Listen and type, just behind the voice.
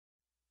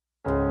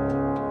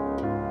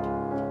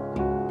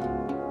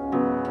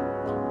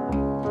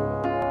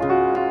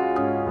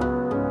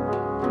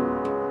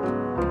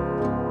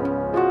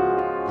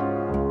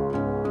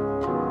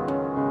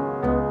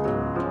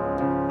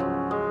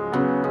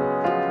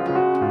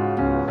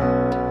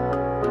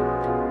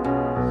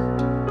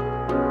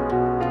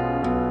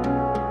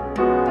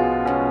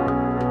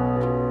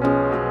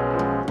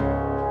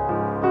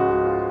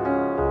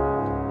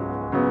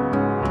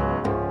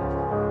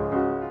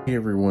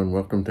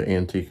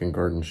Antique and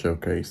Garden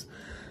Showcase.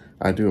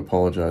 I do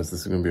apologize.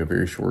 This is going to be a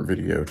very short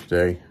video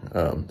today.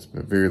 It's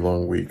been a very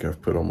long week.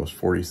 I've put almost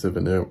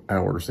 47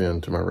 hours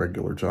into my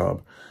regular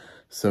job.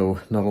 So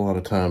not a lot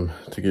of time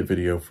to get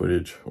video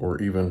footage or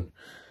even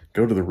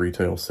go to the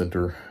retail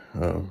center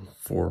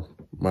for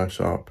my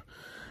shop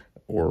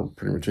or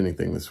pretty much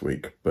anything this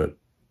week. But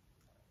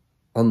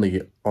on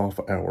the off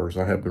hours,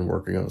 I have been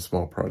working on a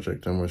small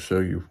project. I'm going to show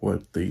you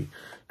what the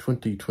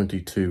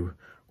 2022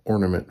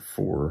 ornament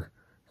for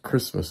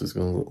Christmas is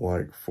going to look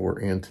like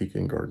for Antique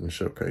and Garden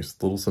Showcase.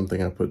 A little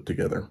something I put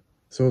together.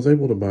 So I was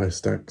able to buy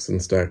stacks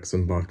and stacks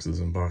and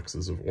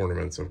boxes of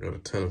ornaments. I've got a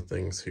ton of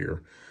things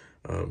here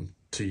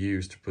to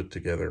use to put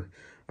together.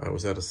 I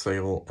was at a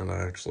sale and I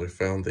actually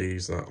found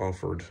these and I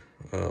offered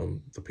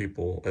the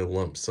people a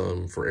lump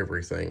sum for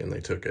everything and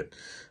they took it.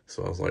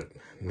 So I was like,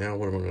 now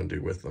what am I going to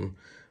do with them?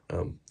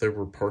 There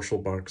were partial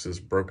boxes,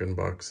 broken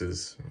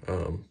boxes,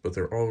 but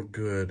they're all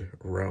good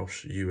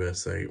Roush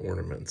USA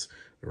ornaments.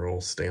 They're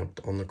all stamped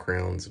on the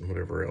crowns and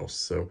whatever else.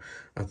 So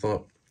I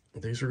thought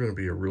these are going to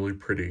be a really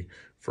pretty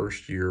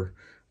first year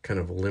kind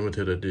of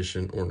limited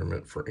edition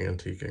ornament for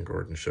Antique and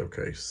Garden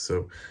Showcase.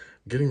 So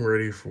getting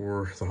ready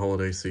for the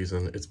holiday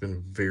season, it's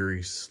been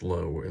very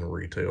slow in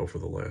retail for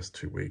the last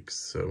 2 weeks.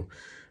 So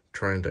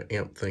trying to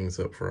amp things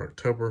up for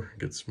October,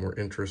 get some more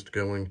interest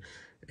going.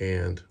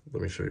 And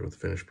let me show you what the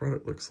finished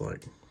product looks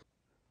like.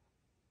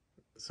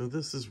 So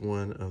this is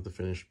one of the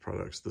finished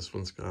products. This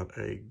one's got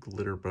a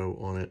glitter bow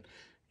on it.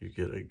 You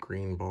get a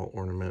green ball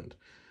ornament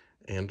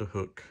and a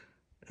hook.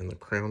 And the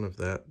crown of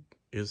that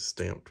is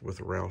stamped with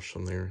Roush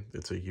on there.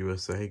 It's a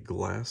USA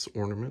glass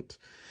ornament.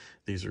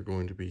 These are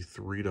going to be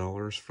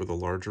 $3 for the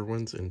larger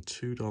ones and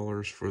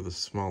 $2 for the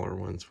smaller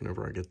ones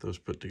whenever I get those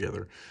put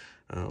together.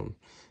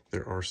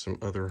 There are some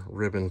other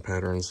ribbon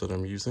patterns that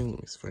I'm using.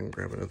 Let me see if I can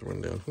grab another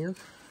one down here.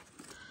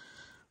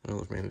 Well,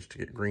 I've managed to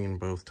get green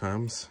both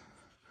times.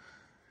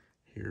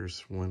 Here's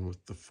one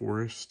with the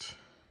forest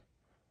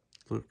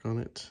look on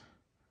it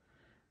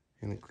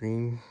and a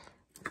green.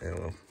 And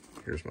well,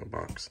 here's my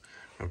box.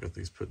 I've got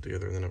these put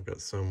together, and then I've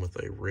got some with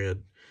a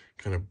red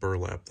kind of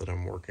burlap that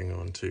I'm working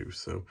on too.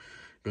 So I'm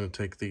going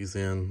to take these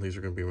in. These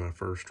are going to be my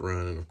first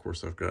run, and of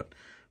course I've got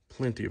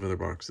plenty of other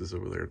boxes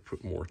over there to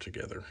put more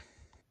together.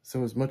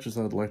 So as much as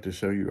I'd like to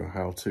show you a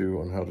how-to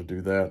on how to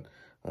do that,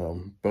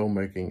 bow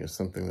making is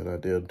something that I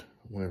did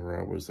whenever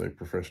I was a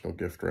professional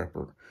gift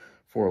wrapper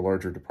for a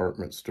larger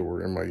department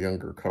store in my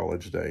younger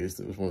college days.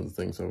 That was one of the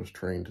things I was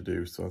trained to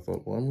do. So I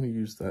thought, well, I'm going to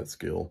use that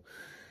skill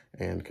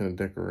and kind of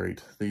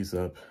decorate these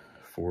up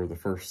for the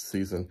first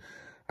season.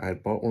 I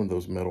had bought one of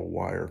those metal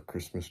wire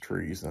Christmas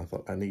trees, and I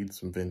thought I need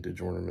some vintage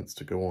ornaments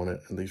to go on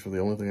it. And these were the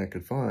only thing I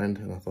could find.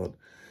 And I thought,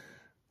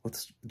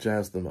 let's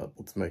jazz them up.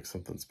 Let's make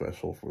something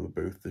special for the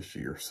booth this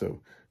year.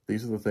 So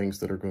these are the things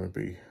that are going to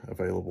be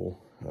available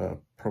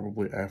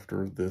probably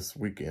after this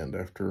weekend,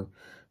 after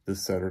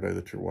this Saturday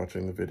that you're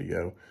watching the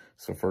video.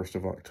 So 1st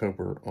of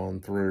October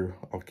on through,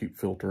 I'll keep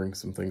filtering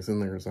some things in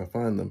there as I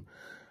find them.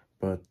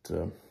 But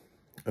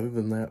other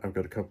than that, I've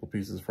got a couple of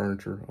pieces of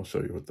furniture. I'll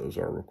show you what those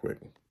are real quick.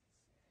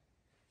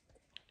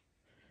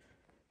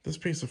 This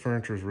piece of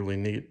furniture is really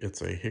neat.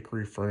 It's a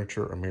Hickory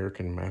Furniture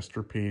American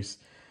Masterpiece.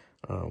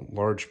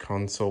 Large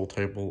console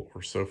table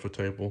or sofa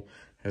table.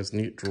 Has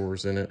neat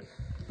drawers in it.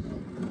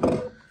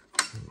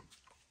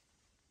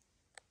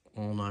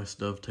 All nice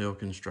dovetail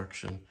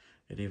construction.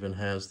 It even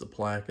has the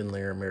plaque in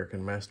there,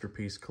 American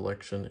Masterpiece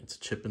Collection. It's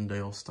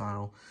Chippendale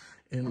style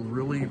in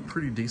really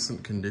pretty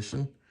decent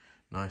condition.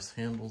 Nice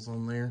handles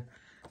on there.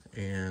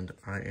 And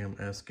I am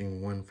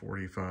asking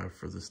 $145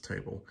 for this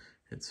table.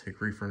 It's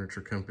Hickory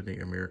Furniture Company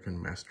American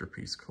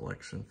Masterpiece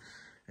Collection.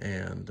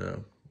 And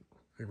a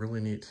really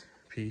neat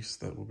piece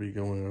that will be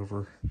going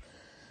over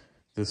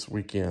this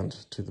weekend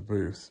to the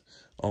booth.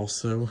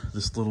 Also,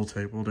 this little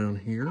table down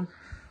here,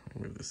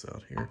 I'll move this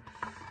out here.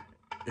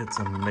 It's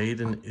a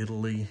made in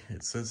Italy,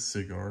 it says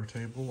cigar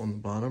table on the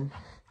bottom,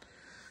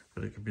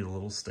 but it could be a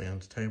little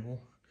stand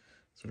table.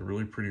 It's a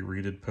really pretty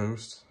reeded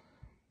post,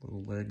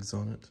 little legs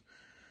on it.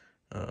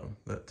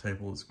 That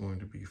table is going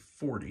to be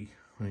 $40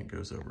 when it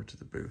goes over to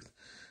the booth.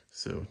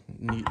 So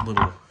neat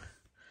little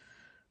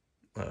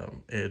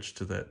edge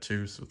to that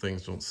too, so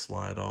things don't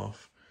slide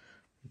off.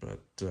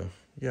 But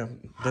yeah,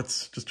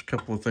 that's just a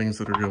couple of things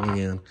that are going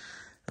in.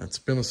 It's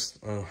been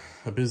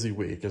a busy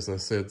week, as I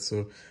said,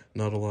 so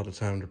not a lot of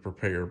time to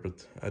prepare,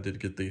 but I did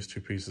get these two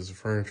pieces of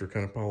furniture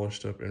kind of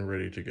polished up and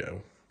ready to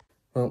go.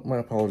 Well, my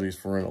apologies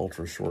for an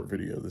ultra short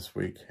video this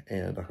week,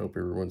 and I hope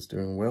everyone's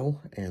doing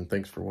well, and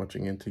thanks for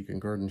watching Antique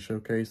and Garden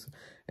Showcase,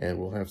 and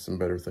we'll have some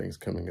better things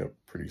coming up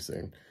pretty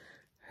soon.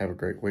 Have a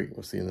great week.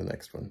 We'll see you in the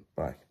next one.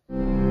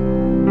 Bye.